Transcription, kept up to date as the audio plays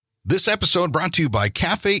This episode brought to you by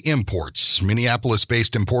Cafe Imports,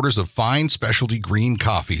 Minneapolis-based importers of fine specialty green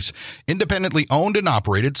coffees. Independently owned and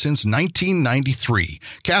operated since 1993,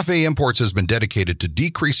 Cafe Imports has been dedicated to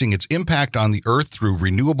decreasing its impact on the earth through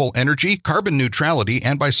renewable energy, carbon neutrality,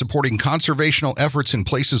 and by supporting conservational efforts in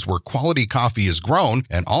places where quality coffee is grown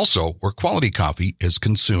and also where quality coffee is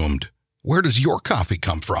consumed. Where does your coffee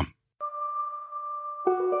come from?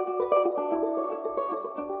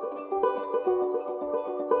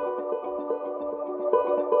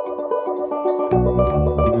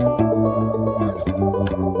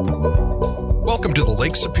 Welcome to the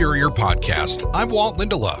Lake Superior Podcast. I'm Walt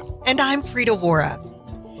Lindela. And I'm Frida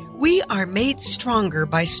Wara. We are made stronger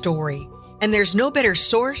by story, and there's no better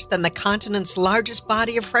source than the continent's largest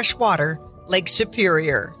body of fresh water, Lake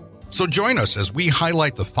Superior. So join us as we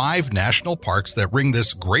highlight the 5 national parks that ring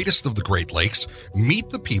this greatest of the Great Lakes, meet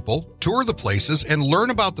the people, tour the places, and learn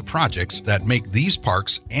about the projects that make these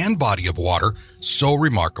parks and body of water so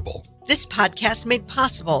remarkable. This podcast made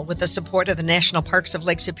possible with the support of the National Parks of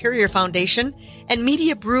Lake Superior Foundation and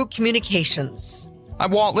Media Brew Communications.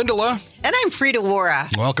 I'm Walt Lindela. And I'm Frida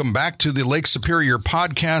Wara. Welcome back to the Lake Superior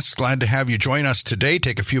Podcast. Glad to have you join us today.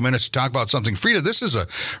 Take a few minutes to talk about something. Frida, this is a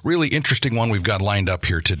really interesting one we've got lined up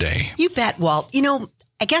here today. You bet, Walt. You know,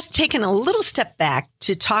 I guess taking a little step back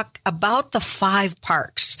to talk about the 5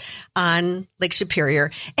 parks on Lake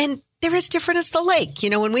Superior, and they're as different as the lake. You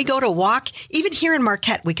know, when we go to walk, even here in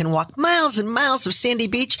Marquette, we can walk miles and miles of sandy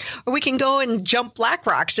beach, or we can go and jump black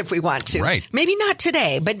rocks if we want to. Right. Maybe not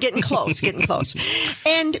today, but getting close, getting close.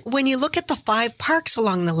 And when you look at the 5 parks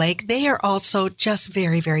along the lake, they are also just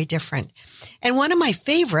very, very different. And one of my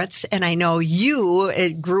favorites, and I know you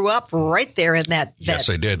grew up right there in that. Yes,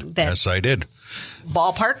 I did. Yes, I did.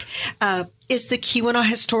 Ballpark, is the Keweenaw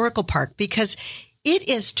Historical Park, because it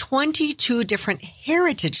is 22 different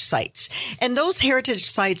heritage sites, and those heritage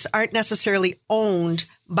sites aren't necessarily owned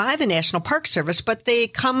by the National Park Service, but they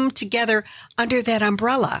come together under that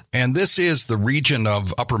umbrella. And this is the region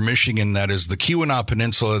of Upper Michigan that is the Keweenaw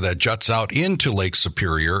Peninsula that juts out into Lake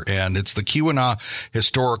Superior, and it's the Keweenaw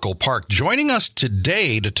Historical Park. Joining us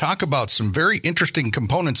today to talk about some very interesting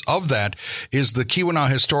components of that is the Keweenaw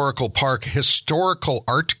Historical Park historical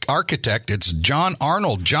architect. It's John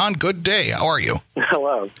Arnold. John, good day. How are you?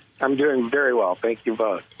 Hello. I'm doing very well. Thank you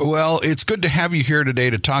both. Well, it's good to have you here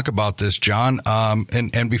today to talk about this, John.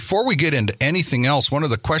 And before we get into anything else, one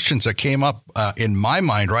of the questions that came up in my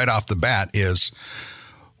mind right off the bat is,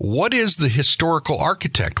 what is the historical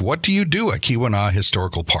architect? What do you do at Keweenaw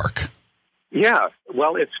Historical Park? Yeah,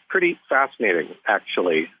 well, it's pretty fascinating,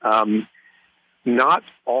 actually. Not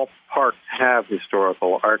all parks have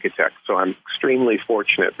historical architects, so I'm extremely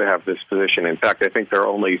fortunate to have this position. In fact, I think there are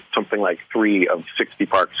only something like 3 of 60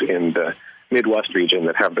 parks in the Midwest region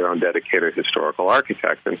that have their own dedicated historical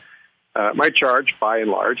architect. And my charge, by and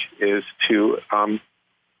large, is to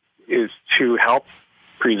help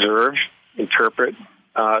preserve, interpret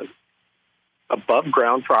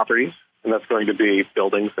above-ground properties, and that's going to be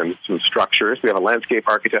buildings and some structures. We have a landscape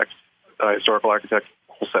architect, historical architect,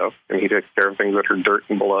 also, and he takes care of things that are dirt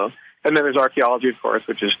and below. And then there's archaeology, of course,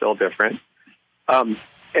 which is still different. And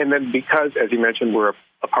then because, as you mentioned, we're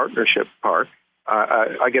a partnership park,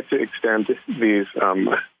 I get to extend these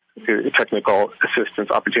technical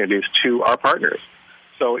assistance opportunities to our partners.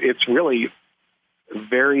 So it's really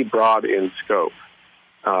very broad in scope.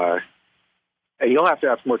 And you'll have to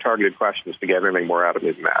ask more targeted questions to get anything more out of me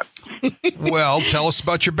than that. Well, tell us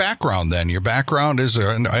about your background then. Your background is,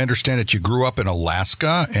 I understand that you grew up in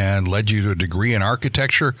Alaska and led you to a degree in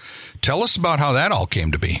architecture. Tell us about how that all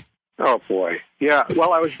came to be. Oh, boy. Yeah,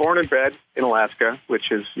 well, I was born and bred in Alaska,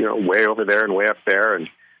 which is, way over there and way up there. And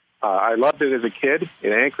I loved it as a kid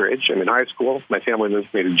in Anchorage. And in high school, my family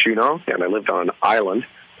moved me to Juneau, and I lived on an island,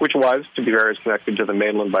 which was, to be fair, is connected to the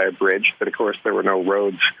mainland by a bridge. But, of course, there were no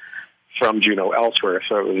roads from Juneau elsewhere,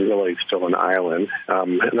 so it was really still an island.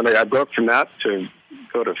 And then I broke from that to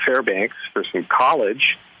go to Fairbanks for some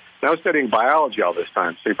college. And I was studying biology all this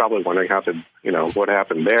time, so you're probably wondering what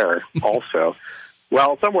happened there also.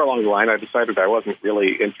 Well, somewhere along the line, I decided I wasn't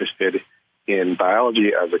really interested in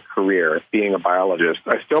biology as a career, being a biologist.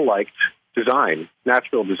 I still liked design,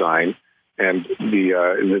 natural design, and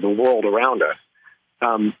the world around us.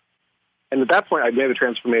 And at that point, I made a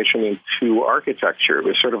transformation into architecture. It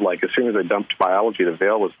was sort of like as soon as I dumped biology, the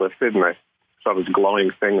veil was lifted, and I saw this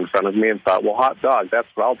glowing thing in front of me and thought, well, hot dog, that's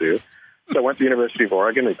what I'll do. So I went to the University of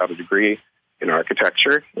Oregon and got a degree in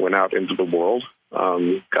architecture, went out into the world,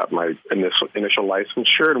 got my initial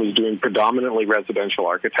licensure, and was doing predominantly residential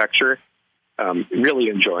architecture, really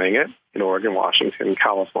enjoying it in Oregon, Washington,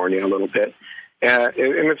 California a little bit. And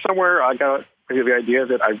it's somewhere I got the idea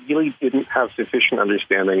that I really didn't have sufficient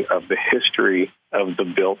understanding of the history of the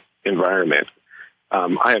built environment.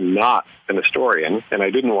 I am not an historian, and I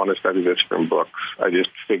didn't want to study this from books. I just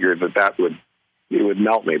figured that it would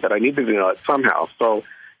melt me, but I needed to know it somehow. So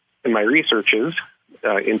in my researches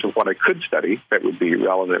into what I could study that would be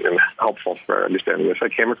relevant and helpful for understanding this, I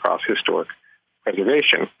came across historic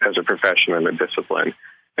preservation as a profession and a discipline.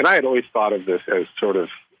 And I had always thought of this as sort of,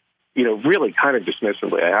 really kind of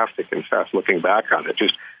dismissively, I have to confess, looking back on it,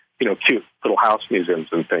 just, cute little house museums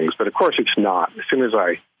and things. But of course it's not. As soon as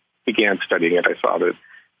I began studying it, I saw that,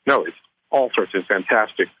 no, it's all sorts of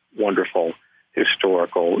fantastic, wonderful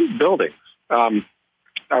historical buildings.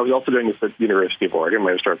 I was also doing this at the University of Oregon,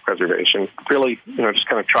 my historic preservation, really, just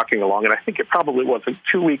kind of trucking along. And I think it probably wasn't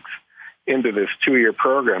 2 weeks into this 2-year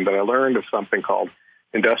program that I learned of something called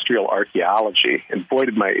industrial archaeology. And boy,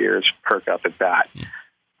 did my ears perk up at that. Yeah.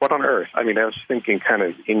 What on earth? I mean, I was thinking kind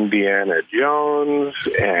of Indiana Jones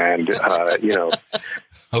and,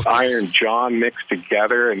 Iron John mixed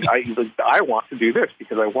together. And I want to do this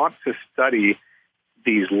because I want to study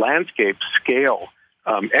these landscape scale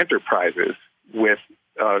enterprises with,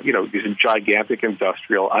 these gigantic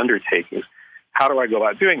industrial undertakings. How do I go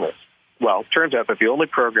about doing this? Well, it turns out that the only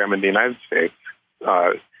program in the United States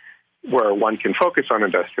where one can focus on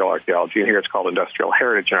industrial archaeology, and here it's called Industrial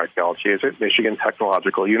Heritage Archaeology, is at Michigan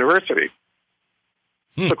Technological University.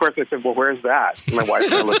 So, of course, I said, well, where's that? And my wife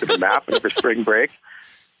and I looked at the map, and for spring break,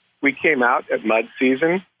 we came out at mud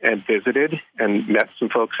season and visited and met some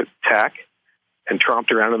folks at Tech and tromped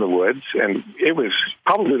around in the woods. And it was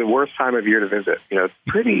probably the worst time of year to visit.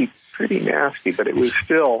 Pretty nasty, but it was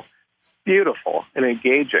still beautiful and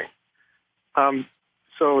engaging.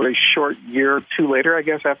 So a short year or two later, I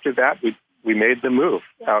guess, after that, we made the move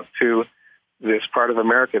out to this part of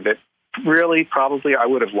America that really probably I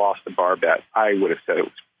would have lost the bar bet. I would have said it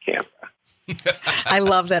was Canada. I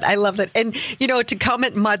love that. And, to come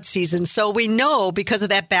at mud season. So we know because of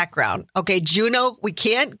that background, okay, Juneau, we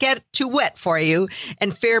can't get too wet for you.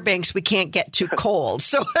 And Fairbanks, we can't get too cold.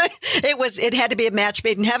 So it had to be a match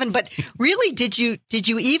made in heaven. But really, did you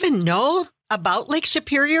even know about Lake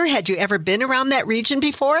Superior? Had you ever been around that region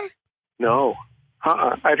before? No.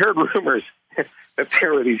 I'd heard rumors that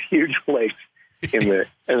there were these huge lakes and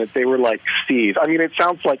that they were like seas. I mean, it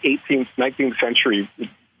sounds like 18th, 19th century,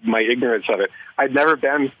 my ignorance of it. I'd never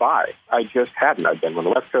been by. I just hadn't. I'd been on the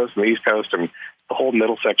West Coast and the East Coast and the whole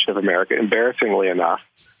middle section of America. Embarrassingly enough,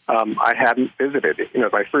 I hadn't visited.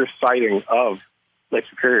 My first sighting of Lake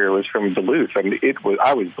Superior was from Duluth, and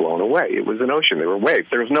I was blown away. It was an ocean. There were waves.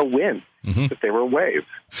 There was no wind, but there were waves.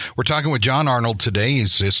 We're talking with John Arnold today.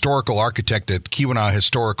 He's a historical architect at Keweenaw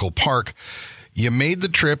Historical Park. You made the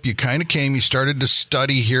trip. You kind of came. You started to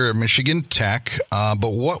study here at Michigan Tech.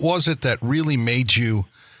 But what was it that really made you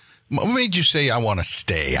say, I want to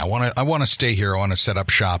stay? I want to stay here. I want to set up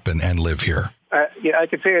shop and live here. I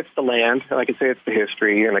could say it's the land, and I could say it's the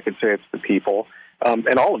history, and I could say it's the people,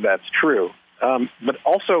 and all of that's true. But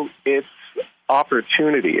also it's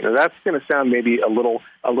opportunity. And that's going to sound maybe a little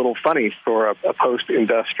funny for a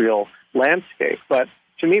post-industrial landscape. But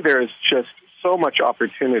to me, there is just so much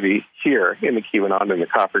opportunity here in the Keweenaw and the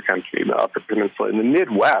Copper Country, the Upper Peninsula, in the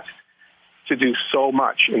Midwest, to do so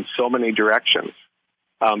much in so many directions.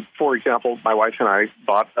 For example, my wife and I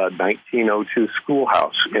bought a 1902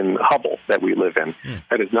 schoolhouse in Hubble that we live in.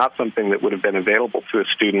 That is not something that would have been available to a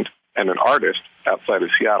student and an artist outside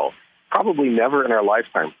of Seattle. Probably never in our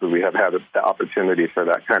lifetime would we have had the opportunity for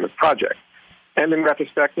that kind of project. And in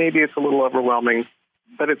retrospect, maybe it's a little overwhelming,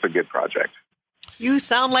 but it's a good project. You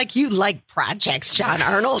sound like you like projects, John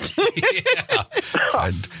Arnold.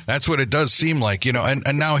 Yeah. That's what it does seem like,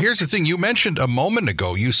 And now here's the thing. You mentioned a moment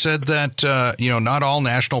ago, you said that, not all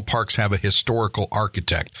national parks have a historical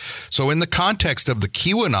architect. So in the context of the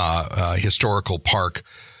Keweenaw Historical Park,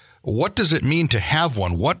 what does it mean to have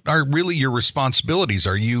one? What are really your responsibilities?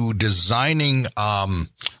 Are you designing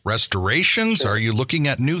restorations? Sure. Are you looking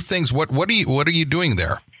at new things? What are you doing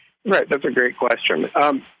there? Right, that's a great question.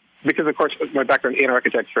 Because, of course, my background in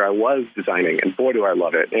architecture, I was designing, and boy, do I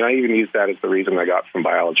love it. And I even use that as the reason I got from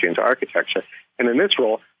biology into architecture. And in this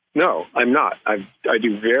role, no, I'm not. I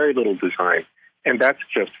do very little design, and that's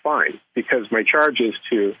just fine, because my charge is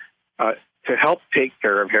to help take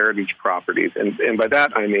care of heritage properties. And by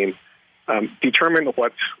that, I mean determine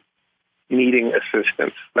what's needing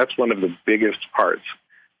assistance. That's one of the biggest parts.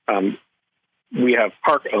 We have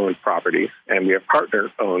park-owned properties, and we have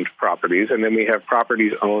partner-owned properties, and then we have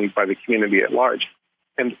properties owned by the community at large.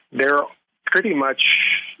 And they're pretty much,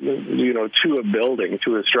 to a building,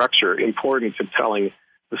 to a structure, important to telling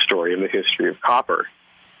the story and the history of copper.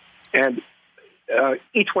 And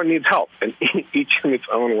each one needs help, and each in its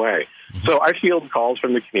own way. So I field calls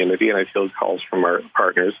from the community, and I field calls from our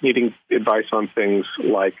partners needing advice on things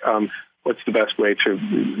like what's the best way to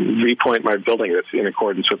repoint my building that's in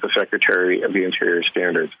accordance with the Secretary of the Interior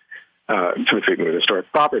standards to the treatment of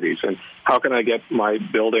historic properties, and how can I get my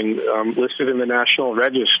building listed in the National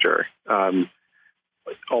Register,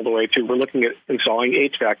 all the way to we're looking at installing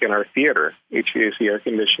HVAC in our theater, HVAC, air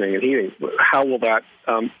conditioning, and heating. How will that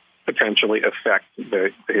potentially affect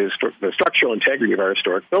the structural integrity of our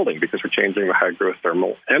historic building because we're changing the high-growth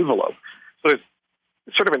thermal envelope? So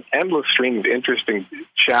it's sort of an endless stream of interesting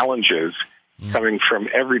challenges coming from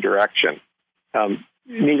every direction,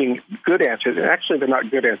 needing good answers. And actually, they're not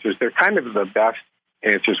good answers. They're kind of the best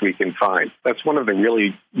answers we can find. That's one of the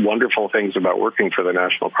really wonderful things about working for the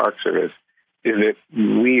National Park Service, is that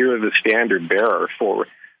we are the standard bearer for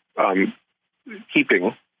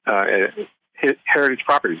keeping heritage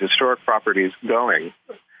properties, historic properties going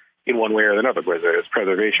in one way or another, whether it's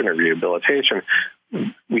preservation or rehabilitation.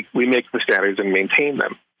 We make the standards and maintain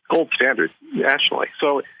them, gold standards nationally.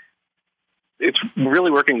 So it's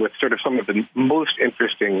really working with sort of some of the most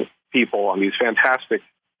interesting people on these fantastic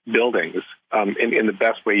buildings in the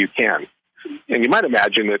best way you can. And you might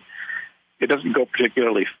imagine that it doesn't go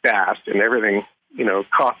particularly fast and everything,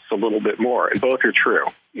 costs a little bit more. And both are true.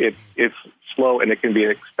 It's slow and it can be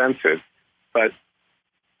expensive, but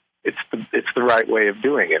it's the right way of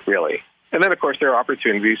doing it, really. And then, of course, there are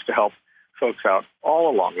opportunities to help folks out all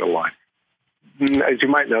along the line. As you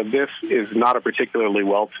might know, this is not a particularly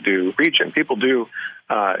well-to-do region. People do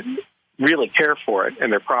really care for it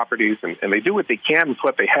and their properties, and they do what they can with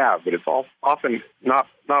what they have, but it's often not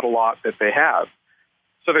a lot that they have.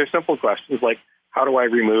 So there's simple questions like, how do I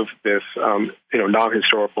remove this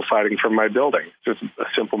non-historical siding from my building? Just a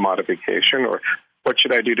simple modification, or what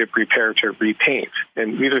should I do to prepare to repaint?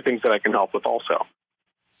 And these are things that I can help with also.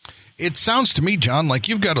 It sounds to me, John, like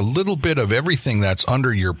you've got a little bit of everything that's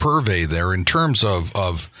under your purvey there in terms of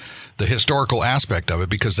the historical aspect of it,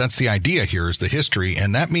 because that's the idea here is the history.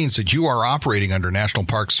 And that means that you are operating under National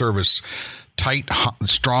Park Service tight,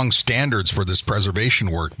 strong standards for this preservation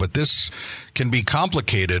work. But this can be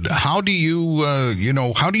complicated. How do you,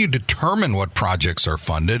 how do you determine what projects are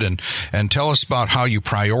funded? And tell us about how you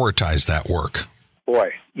prioritize that work.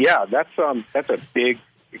 Boy, yeah, that's a big,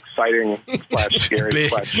 exciting / scary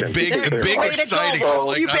question. Big exciting. I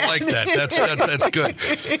like that. That's good.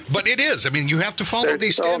 But it is. I mean, you have to follow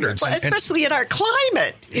these standards. Well, especially in our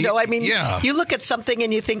climate. You look at something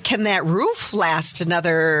and you think, can that roof last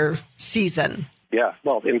another season? Yeah,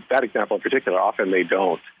 well, in that example in particular, often they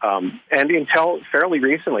don't. And until fairly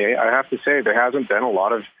recently, I have to say, there hasn't been a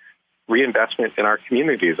lot of reinvestment in our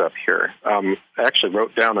communities up here. I actually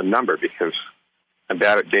wrote down a number because I'm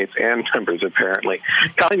bad at dates and numbers, apparently.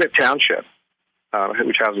 Calumet Township,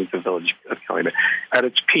 which houses the village of Calumet, at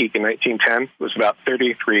its peak in 1910 was about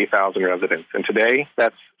 33,000 residents. And today,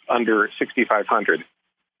 that's under 6,500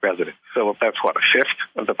 residents. So that's, a fifth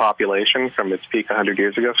of the population from its peak 100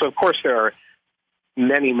 years ago. So, of course, there are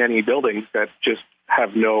many, many buildings that just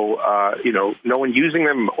have no one using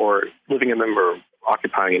them or living in them or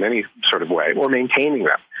occupying in any sort of way or maintaining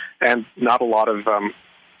them. And not a lot of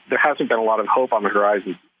there hasn't been a lot of hope on the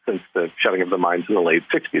horizon since the shutting of the mines in the late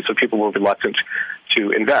 60s. So people were reluctant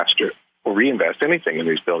to invest or reinvest anything in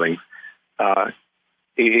these buildings,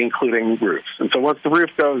 including roofs. And so once the roof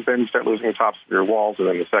goes, then you start losing the tops of your walls and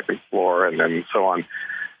then the second floor and then so on.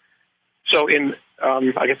 So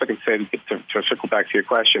I guess I could say, to circle back to your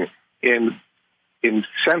question, in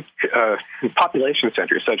population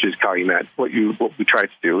centers such as Calumet, what we try to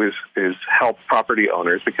do is help property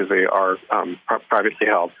owners, because they are privately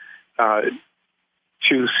held,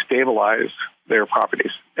 to stabilize their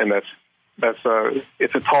properties, and it's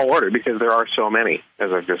a tall order because there are so many,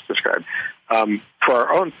 as I've just described. For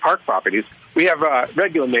our own park properties, we have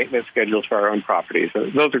regular maintenance schedules for our own properties.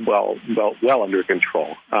 Those are well under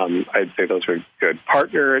control. I'd say those are good.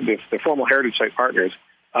 The formal heritage site partners,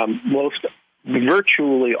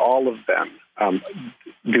 virtually all of them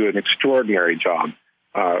do an extraordinary job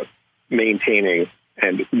maintaining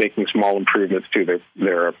and making small improvements to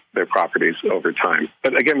their properties over time.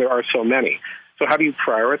 But again, there are so many. So how do you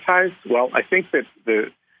prioritize? Well, I think that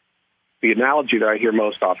the analogy that I hear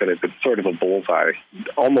most often is it's sort of a bullseye,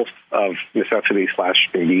 almost of necessity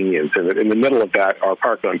 / convenience. And in the middle of that are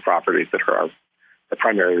park-owned properties that are the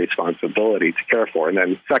primary responsibility to care for. And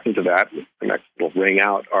then second to that, the next little ring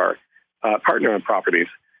out are partner-owned properties.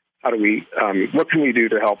 How do we? What can we do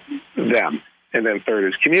to help them? And then third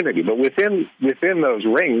is community. But within those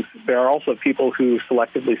rings, there are also people who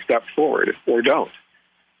selectively step forward or don't.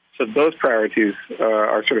 So those priorities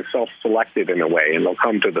are sort of self-selected in a way, and they'll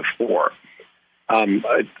come to the fore.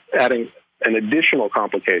 Adding an additional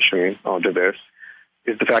complication onto this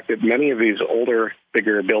is the fact that many of these older,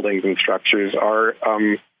 bigger buildings and structures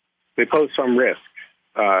they pose some risk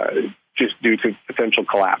just due to potential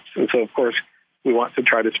collapse. And so, of course, we want to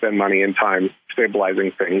try to spend money and time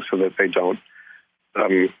stabilizing things so that they don't,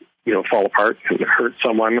 fall apart and hurt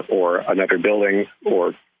someone or another building,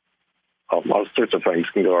 or all sorts of things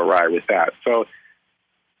can go awry with that. So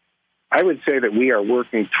I would say that we are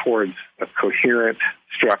working towards a coherent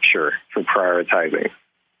structure for prioritizing.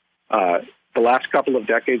 The last couple of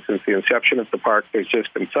decades since the inception of the park, there's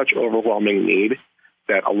just been such overwhelming need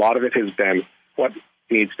that a lot of it has been what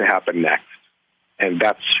needs to happen next. And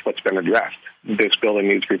that's what's been addressed. This building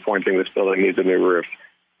needs repointing. This building needs a new roof.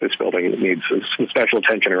 This building needs some special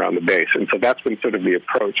attention around the base. And so that's been sort of the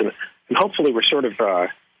approach. And hopefully we're sort of,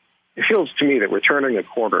 it feels to me that we're turning a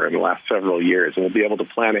corner in the last several years, and we'll be able to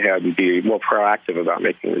plan ahead and be more proactive about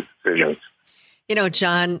making these decisions.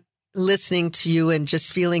 John, listening to you and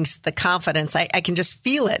just feeling the confidence, I can just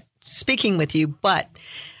feel it speaking with you. But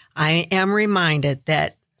I am reminded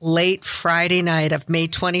that late Friday night of May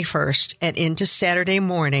 21st and into Saturday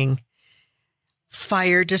morning,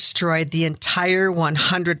 fire destroyed the entire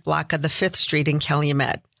 100 block of the 5th Street in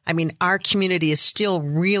Calumet. I mean, our community is still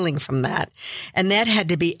reeling from that. And that had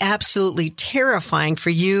to be absolutely terrifying for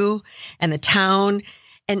you and the town.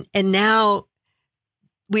 And now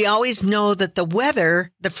we always know that the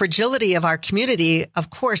weather, the fragility of our community, of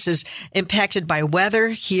course, is impacted by weather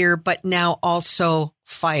here, but now also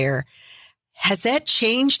fire. Has that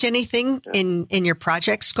changed anything in your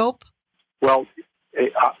project scope? Well,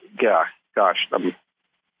 yeah, gosh, I'm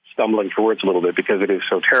stumbling for words a little bit because it is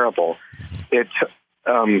so terrible. It's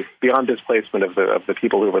beyond displacement of the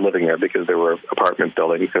people who were living there, because there were apartment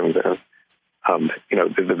buildings, and the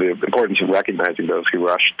importance of recognizing those who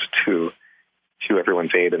rushed to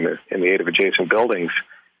everyone's aid and the aid of adjacent buildings.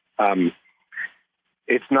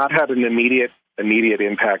 It's not had an immediate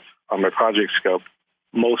impact on my project scope,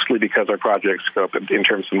 mostly because our project scope, in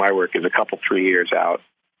terms of my work, is a couple, 3 years out.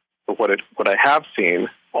 But what I have seen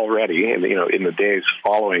already, in the days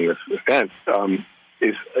following this event,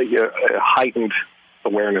 is a heightened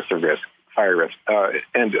awareness of risk, fire risk,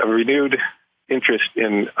 and a renewed interest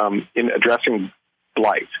in addressing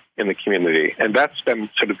blight in the community. And that's been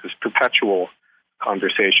sort of this perpetual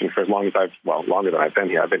conversation for as long as longer than I've been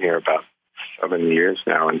here. I've been here about 7 years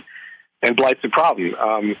now, and blight's a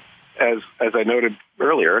problem. As I noted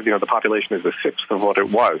earlier, the population is a sixth of what it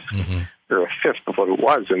was, or a fifth of what it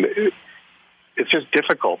was, and it's just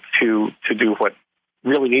difficult to do what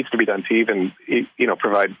really needs to be done to even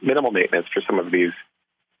provide minimal maintenance for some of these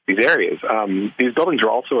areas. These buildings are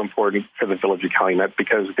also important for the village of Calumet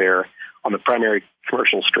because they're on the primary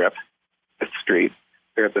commercial strip, the street.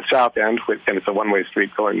 They're at the south end, and it's a one-way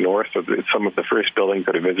street going north. So it's some of the first buildings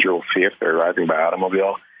that a visitor will see if they're arriving by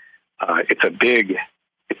automobile. It's a big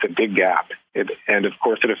gap, and of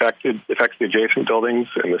course it affects the adjacent buildings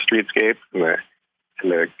and the streetscape and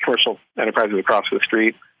the commercial enterprises across the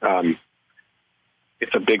street.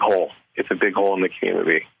 It's a big hole. It's a big hole in the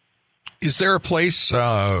community. Is there a place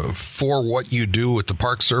for what you do with the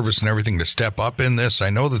Park Service and everything to step up in this?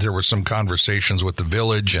 I know that there were some conversations with the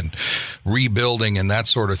village and rebuilding and that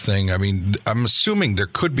sort of thing. I mean, I'm assuming there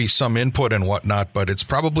could be some input and whatnot, but it's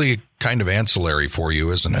probably kind of ancillary for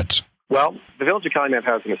you, isn't it? Well, the village of Calumet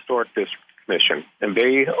has an historic district commission, and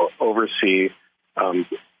they oversee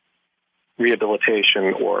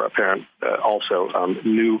rehabilitation or also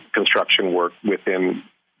new construction work within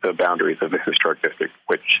the boundaries of the historic district,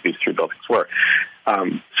 which these two buildings were.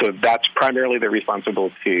 So that's primarily their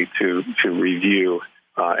responsibility to review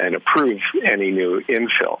and approve any new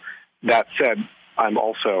infill. That said, I'm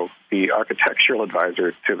also the architectural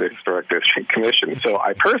advisor to the Historic District Commission. So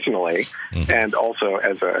I personally, and also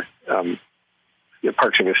as a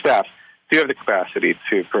Park Service staff, do have the capacity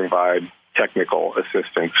to provide technical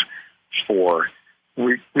assistance for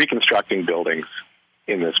reconstructing buildings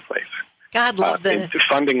in this place. God love the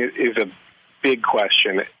funding is a big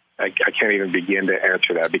question. I can't even begin to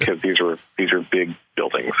answer that because these are big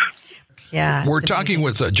buildings. Yeah, we're talking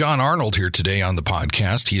with John Arnold here today on the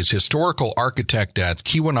podcast. He is historical architect at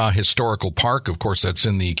Keweenaw Historical Park. Of course, that's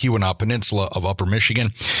in the Keweenaw Peninsula of Upper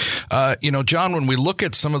Michigan. John, when we look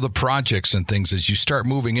at some of the projects and things as you start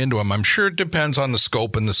moving into them, I'm sure it depends on the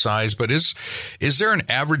scope and the size, but is there an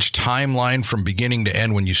average timeline from beginning to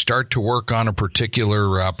end when you start to work on a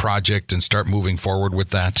particular project and start moving forward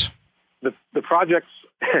with that? The projects,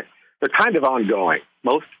 they're kind of ongoing.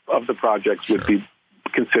 Most of the projects would be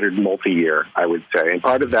considered multi-year, I would say. And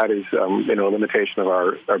part of that is, a limitation of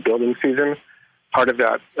our building season. Part of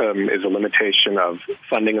that is a limitation of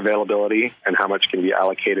funding availability and how much can be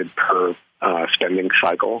allocated per spending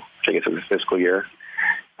cycle, I guess, of the fiscal year.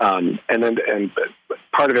 And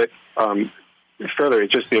part of it, further, is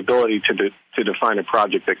just the ability to define a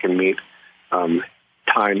project that can meet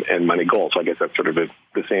time and money goals. So I guess that's sort of the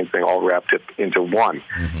same thing, all wrapped up into one.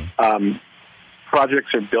 Mm-hmm.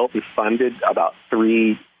 Projects are built and funded for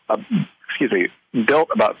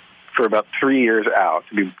about 3 years out,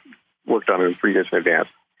 to be worked on in 3 years in advance.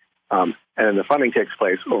 And then the funding takes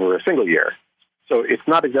place over a single year. So it's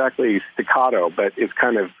not exactly staccato, but it's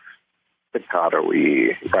kind of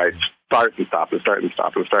staccato-y, right? Start and stop and start and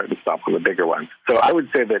stop and start and stop on the bigger ones. So I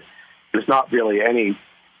would say that there's not really any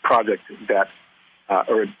project that,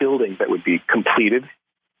 or a building that would be completed.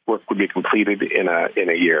 Work would be completed in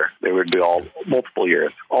a year. They would be all multiple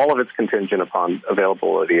years. All of it's contingent upon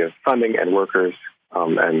availability of funding and workers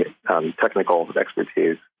and technical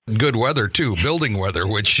expertise. Good weather, too, building weather,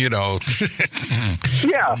 which, year to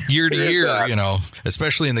year,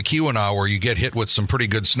 especially in the Keweenaw, where you get hit with some pretty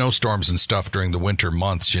good snowstorms and stuff during the winter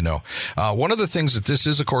months, One of the things that this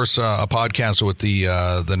is, of course, a podcast with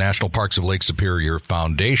the National Parks of Lake Superior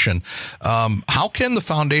Foundation. How can the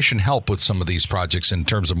foundation help with some of these projects in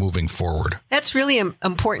terms of moving forward? That's really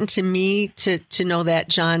important to me to know that,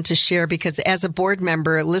 John, to share, because as a board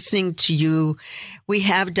member listening to you, we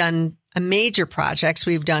have done major projects.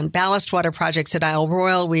 We've done ballast water projects at Isle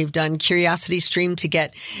Royal. We've done Curiosity Stream to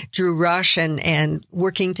get Drew Rush and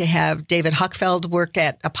working to have David Huckfeld work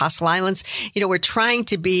at Apostle Islands. We're trying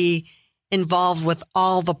to be involved with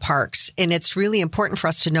all the parks, and it's really important for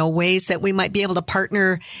us to know ways that we might be able to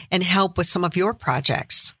partner and help with some of your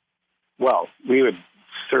projects. Well, we would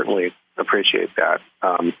certainly appreciate that.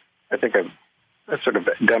 I think I've sort of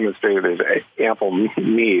demonstrated there's ample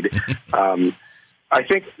need. I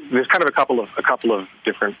think there's kind of a couple of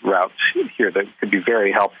different routes here that could be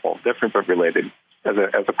very helpful, different but related. As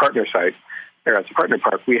a partner site, or as a partner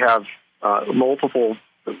park, we have multiple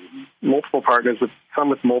partners with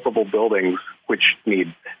multiple buildings which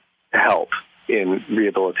need help in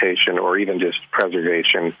rehabilitation or even just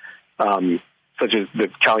preservation, such as the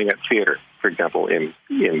Calumet Theater, for example, in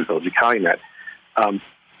the village of Calumet,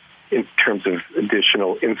 in terms of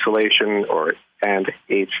additional insulation and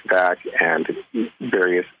HVAC and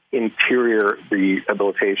various interior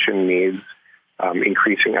rehabilitation needs,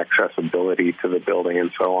 increasing accessibility to the building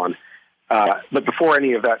and so on. But before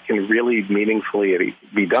any of that can really meaningfully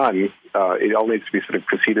be done, it all needs to be sort of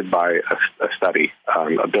preceded by a study,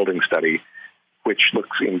 a building study, which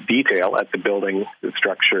looks in detail at the building, the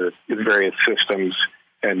structure, its various systems,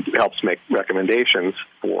 and helps make recommendations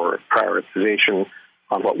for prioritization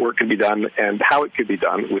on what work can be done and how it could be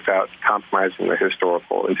done without compromising the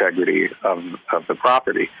historical integrity of the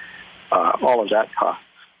property. All of that costs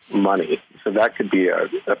money, so that could be a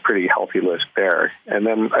pretty healthy list there. And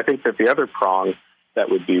then I think that the other prong that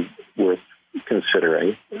would be worth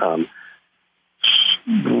considering,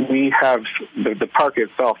 we have the park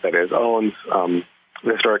itself, that is, owns the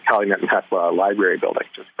historic Calumet and Hecla Library building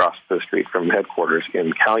just across the street from headquarters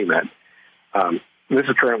in Calumet. This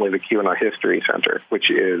is currently the Keweenaw History Center, which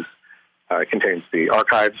contains the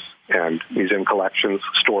archives and museum collections,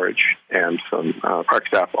 storage, and some park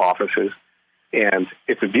staff offices. And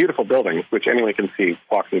it's a beautiful building, which anyone can see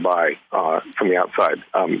walking by from the outside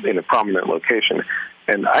in a prominent location.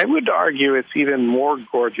 And I would argue it's even more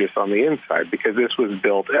gorgeous on the inside because this was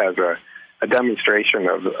built as a demonstration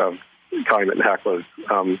of Calumet and Hecla's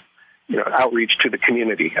outreach to the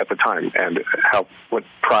community at the time and what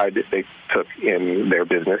pride they took in their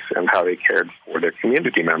business and how they cared for their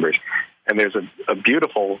community members. And there's a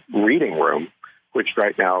beautiful reading room, which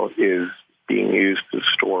right now is being used to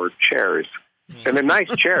store chairs. And they're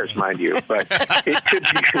nice chairs, mind you, but it could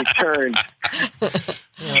be returned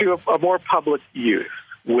to a more public use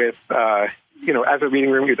with, as a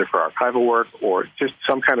reading room, either for archival work or just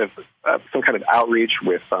some kind of outreach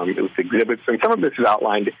with exhibits. And some of this is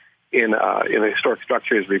outlined in the Historic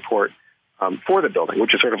Structures report for the building,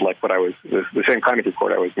 which is sort of like the same kind of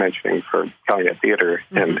report I was mentioning for Calumet Theater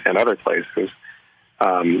and other places.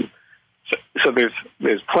 So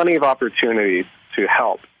there's plenty of opportunity to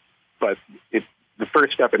help, but the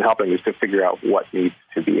first step in helping is to figure out what needs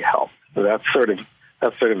to be helped. So that's sort of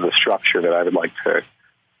the structure that I would like to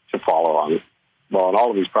follow on all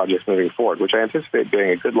of these projects moving forward, which I anticipate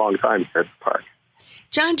being a good long time here at the park.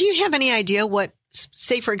 John, do you have any idea what,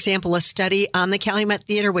 say, for example, a study on the Calumet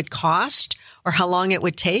Theater would cost or how long it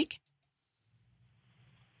would take?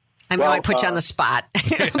 I know I put you on the spot.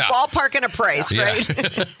 Ballpark and a price, right?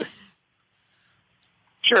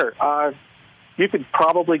 Sure. You could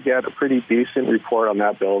probably get a pretty decent report on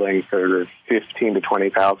that building for 15 to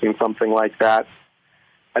 20,000, something like that.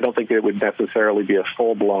 I don't think it would necessarily be a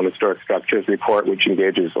full-blown historic structures report, which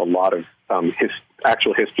engages a lot of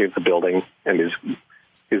actual history of the building and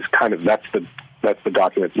is kind of that's the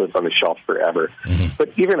document that lives on the shelf forever. Mm-hmm.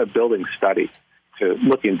 But even a building study to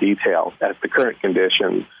look in detail at the current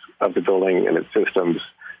conditions of the building and its systems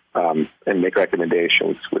and make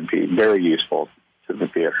recommendations would be very useful to the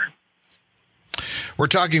theater. We're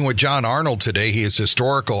talking with John Arnold today. He is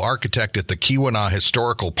historical architect at the Keweenaw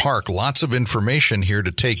Historical Park. Lots of information here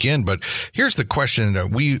to take in, but here's the question that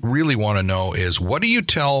we really want to know is, what do you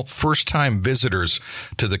tell first-time visitors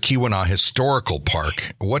to the Keweenaw Historical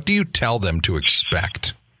Park? What do you tell them to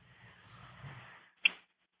expect?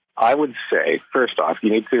 I would say, first off, you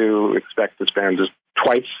need to expect to spend just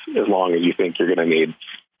twice as long as you think you're going to need.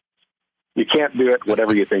 You can't do it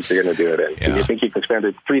whatever you think you're going to do it in. Yeah. If you think you can spend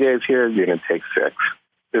it 3 days here, you're going to take 6.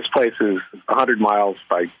 This place is 100 miles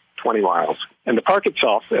by 20 miles. And the park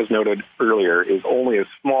itself, as noted earlier, is only a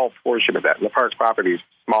small portion of that. And the park property is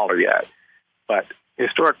smaller yet. But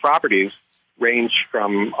historic properties range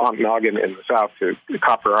from Ontonagon in the south to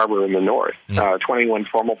Copper Arbor in the north. 21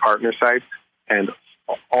 formal partner sites and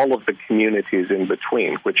all of the communities in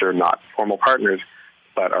between, which are not formal partners,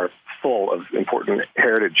 but are full of important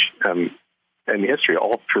heritage and history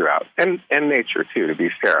all throughout, and nature too. To be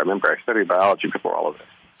fair, I remember I studied biology before all of this.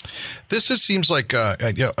 This just seems like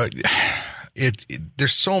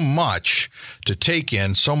there's so much to take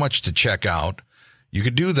in, so much to check out. You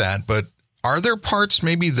could do that, but are there parts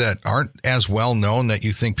maybe that aren't as well known that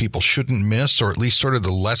you think people shouldn't miss, or at least sort of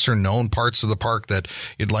the lesser known parts of the park that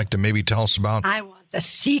you'd like to maybe tell us about? I want the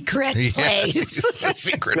secret place. The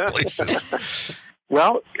secret places.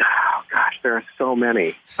 Well, gosh, there are so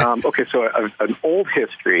many. Okay, so an old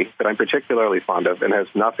history that I'm particularly fond of and has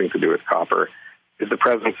nothing to do with copper is the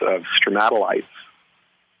presence of stromatolites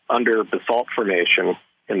under basalt formation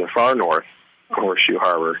in the far north on Horseshoe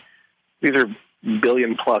Harbor. These are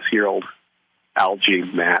billion-plus-year-old algae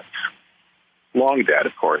mats, long dead,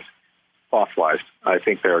 of course, fossilized. I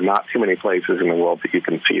think there are not too many places in the world that you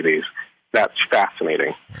can see these. That's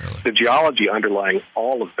fascinating. Really? The geology underlying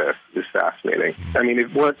all of this is fascinating. Mm-hmm. I mean, if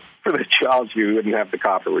it weren't for the geology, we wouldn't have the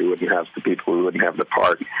copper, we wouldn't have the people, we wouldn't have the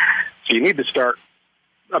park. So you need to start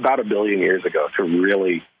about 1 billion years ago to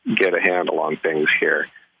really get a handle on things here.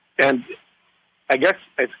 And I guess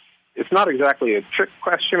it's not exactly a trick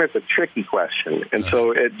question, it's a tricky question. And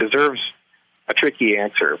so it deserves a tricky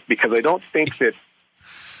answer, because I don't think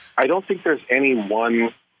there's any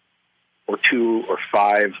one or 2 or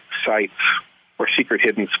 5 sites or secret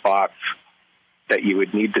hidden spots that you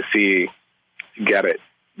would need to see to get it.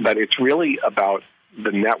 But it's really about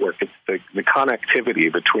the network. It's the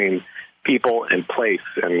connectivity between people and place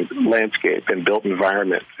and landscape and built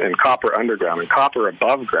environment and copper underground and copper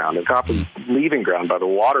above ground and copper leaving ground by the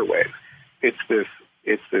waterways. It's this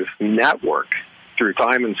network through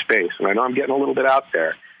time and space. And I know I'm getting a little bit out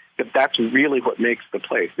there, but that's really what makes the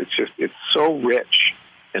place. It's so rich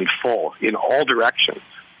and full in all directions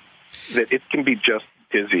that it can be just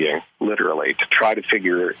dizzying, literally, to try to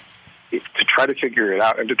figure it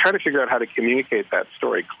out and to try to figure out how to communicate that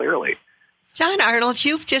story clearly. John Arnold,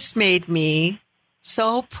 you've just made me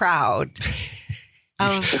so proud.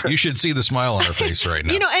 You should see the smile on her face right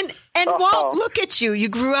now. And Walt, look at you. You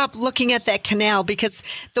grew up looking at that canal, because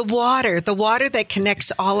the water that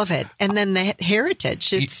connects all of it, and then the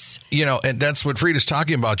heritage. It's and that's what Frida's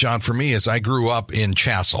talking about, John. For me, is I grew up in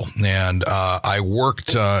Chassell, and I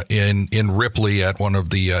worked in Ripley at one of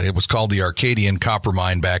the. It was called the Arcadian Copper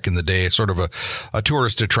Mine back in the day. It's sort of a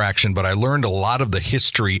tourist attraction, but I learned a lot of the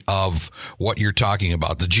history of what you're talking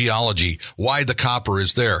about, the geology, why the copper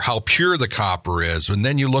is there, how pure the copper is, and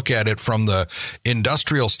then you look at it from the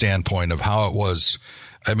industrial standpoint of how it was.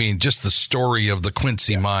 I mean, just the story of the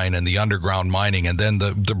Quincy mine and the underground mining, and then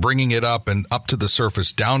the bringing it up and up to the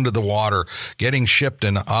surface, down to the water, getting shipped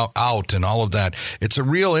and out and all of that. It's a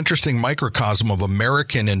real interesting microcosm of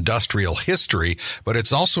American industrial history, but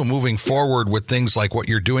it's also moving forward with things like what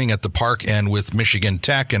you're doing at the park and with Michigan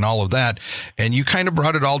Tech and all of that. And you kind of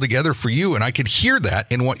brought it all together for you, and I could hear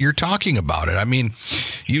that in what you're talking about it. I mean,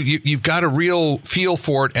 you've got a real feel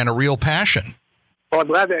for it and a real passion. Well, I'm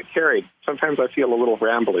glad that carried. Sometimes I feel a little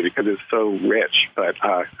rambly because it's so rich, but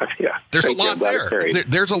yeah. There's a lot there.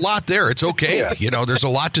 There's a lot there. It's okay. Yeah. There's a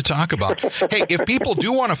lot to talk about. Hey, if people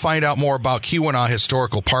do want to find out more about Keweenaw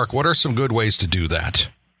Historical Park, what are some good ways to do that?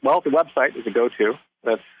 Well, the website is a go-to.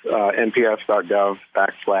 That's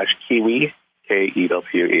nps.gov/Kewe,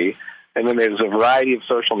 Kewe. And then there's a variety of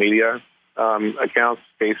social media accounts,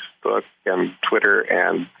 Facebook and Twitter,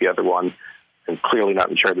 and the other one, and clearly not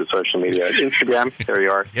in charge of social media, Instagram. There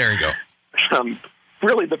you are. There you go.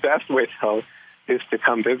 Really, the best way, though, is to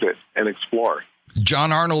come visit and explore.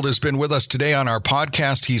 John Arnold has been with us today on our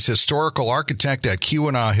podcast. He's historical architect at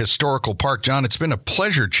Keweenaw Historical Park. John, it's been a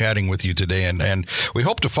pleasure chatting with you today, and we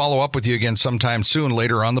hope to follow up with you again sometime soon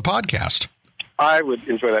later on the podcast. I would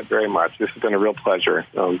enjoy that very much. This has been a real pleasure.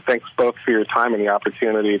 Thanks both for your time and the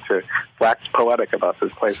opportunity to wax poetic about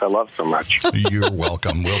this place I love so much. You're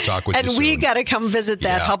welcome. We'll talk with you soon. And we got to come visit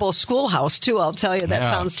that Hubble Schoolhouse, too. I'll tell you, that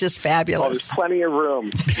sounds just fabulous. Oh, there's plenty of room.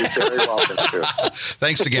 You're very welcome, too.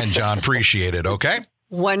 Thanks again, John. Appreciate it, okay?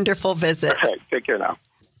 Wonderful visit. Okay, take care now.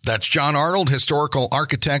 That's John Arnold, historical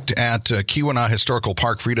architect at Keweenaw Historical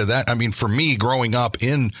Park. Frida, for me, growing up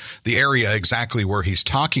in the area exactly where he's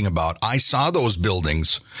talking about, I saw those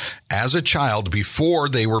buildings as a child before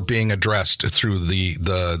they were being addressed through the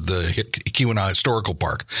Keweenaw Historical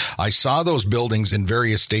Park. I saw those buildings in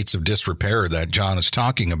various states of disrepair that John is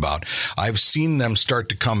talking about. I've seen them start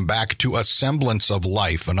to come back to a semblance of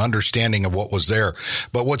life, an understanding of what was there.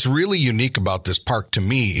 But what's really unique about this park to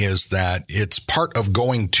me is that it's part of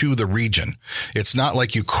going to the region. It's not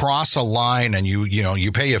like you cross a line and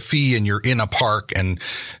you pay a fee and you're in a park and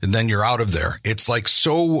then you're out of there. It's like,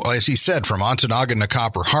 so, as he said, from Ontonagon to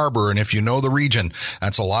Copper Harbor. And if you know the region,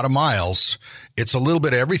 that's a lot of miles. It's a little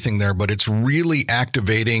bit of everything there, but it's really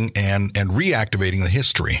activating and reactivating the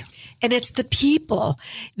history. And it's the people.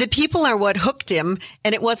 The people are what hooked him.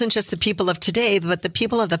 And it wasn't just the people of today, but the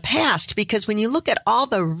people of the past. Because when you look at all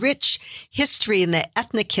the rich history and the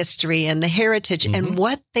ethnic history and the heritage and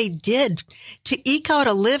what they did to eke out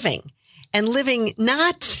a living, and living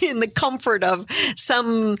not in the comfort of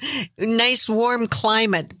some nice warm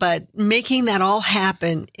climate, but making that all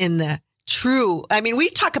happen in the true. I mean, we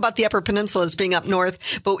talk about the Upper Peninsula as being up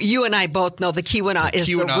north, but you and I both know the Keweenaw is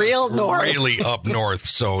the real north. Really up north.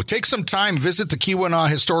 So take some time, visit the Keweenaw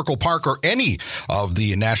Historical Park or any of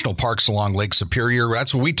the national parks along Lake Superior.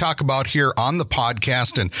 That's what we talk about here on the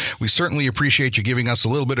podcast, and we certainly appreciate you giving us a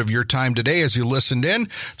little bit of your time today as you listened in.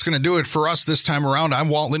 It's going to do it for us this time around. I'm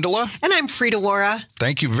Walt Lindola. And I'm Frida Wara.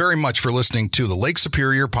 Thank you very much for listening to the Lake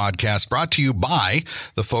Superior podcast, brought to you by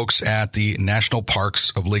the folks at the National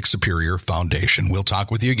Parks of Lake Superior Foundation. We'll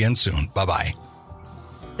talk with you again soon. Bye-bye.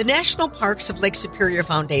 The National Parks of Lake Superior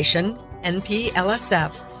Foundation,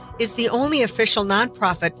 NPLSF, is the only official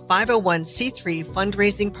nonprofit 501c3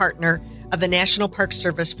 fundraising partner of the National Park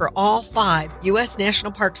Service for all 5 U.S.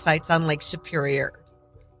 national park sites on Lake Superior.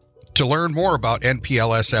 To learn more about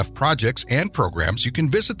NPLSF projects and programs, you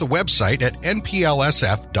can visit the website at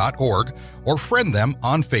nplsf.org or friend them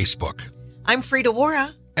on Facebook. I'm Frida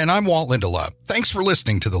Wara. And I'm Walt Lindola. Thanks for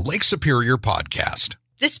listening to the Lake Superior podcast.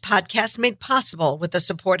 This podcast made possible with the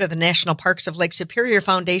support of the National Parks of Lake Superior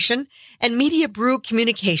Foundation and Media Brew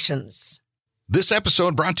Communications. This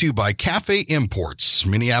episode brought to you by Cafe Imports,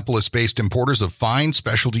 Minneapolis-based importers of fine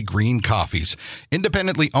specialty green coffees.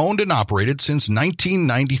 Independently owned and operated since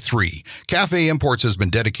 1993, Cafe Imports has been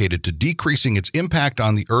dedicated to decreasing its impact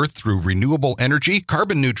on the earth through renewable energy,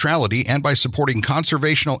 carbon neutrality, and by supporting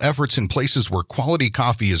conservational efforts in places where quality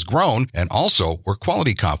coffee is grown and also where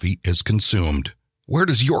quality coffee is consumed. Where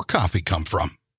does your coffee come from?